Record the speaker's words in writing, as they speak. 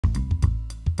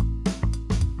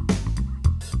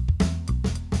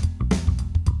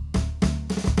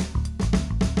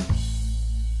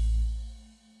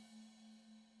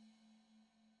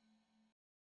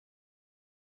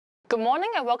Good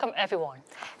morning and welcome everyone.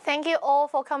 Thank you all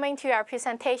for coming to our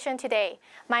presentation today.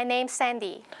 My name's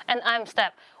Sandy. And I'm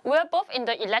Steph. We're both in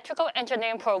the electrical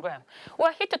engineering program.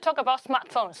 We're here to talk about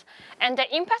smartphones and their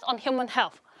impact on human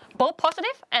health, both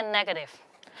positive and negative.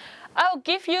 I'll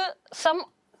give you some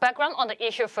background on the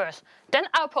issue first. Then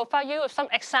I'll provide you with some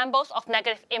examples of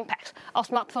negative impacts of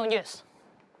smartphone use.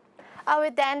 I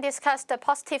will then discuss the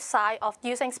positive side of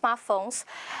using smartphones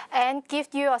and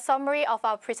give you a summary of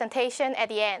our presentation at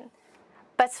the end.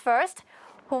 But first,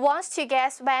 who wants to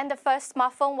guess when the first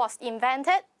smartphone was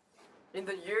invented? In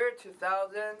the year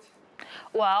 2000.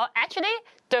 Well, actually,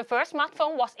 the first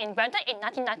smartphone was invented in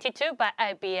 1992 by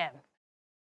IBM.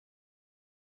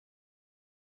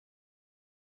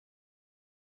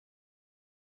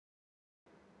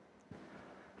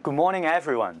 Good morning,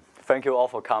 everyone. Thank you all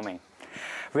for coming.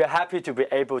 We are happy to be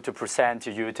able to present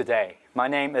to you today. My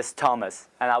name is Thomas,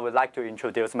 and I would like to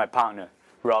introduce my partner,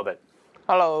 Robert.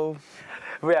 Hello.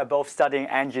 We are both studying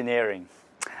engineering.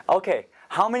 Okay,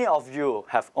 how many of you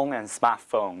have owned a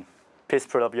smartphone? Please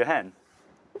put up your hand.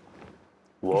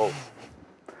 Whoa.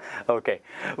 Okay,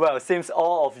 well, it seems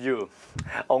all of you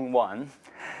own one.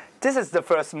 This is the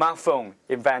first smartphone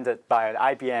invented by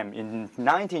IBM in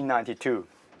 1992.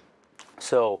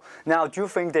 So now, do you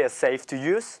think they are safe to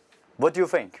use? What do you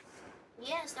think?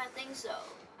 Yes, I think so.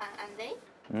 And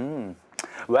they?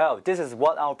 Well, this is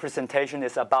what our presentation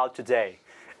is about today.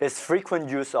 Is frequent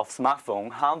use of smartphone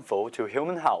harmful to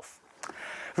human health?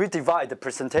 We divide the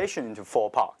presentation into 4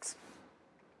 parts.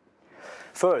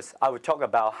 First, I will talk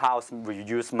about how we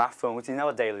use smartphones in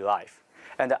our daily life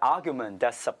and the argument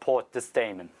that support the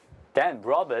statement. Then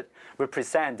Robert will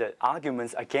present the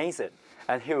arguments against it,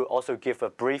 and he will also give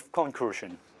a brief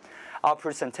conclusion. Our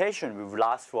presentation will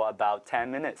last for about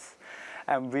 10 minutes,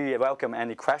 and we welcome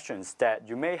any questions that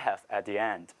you may have at the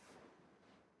end.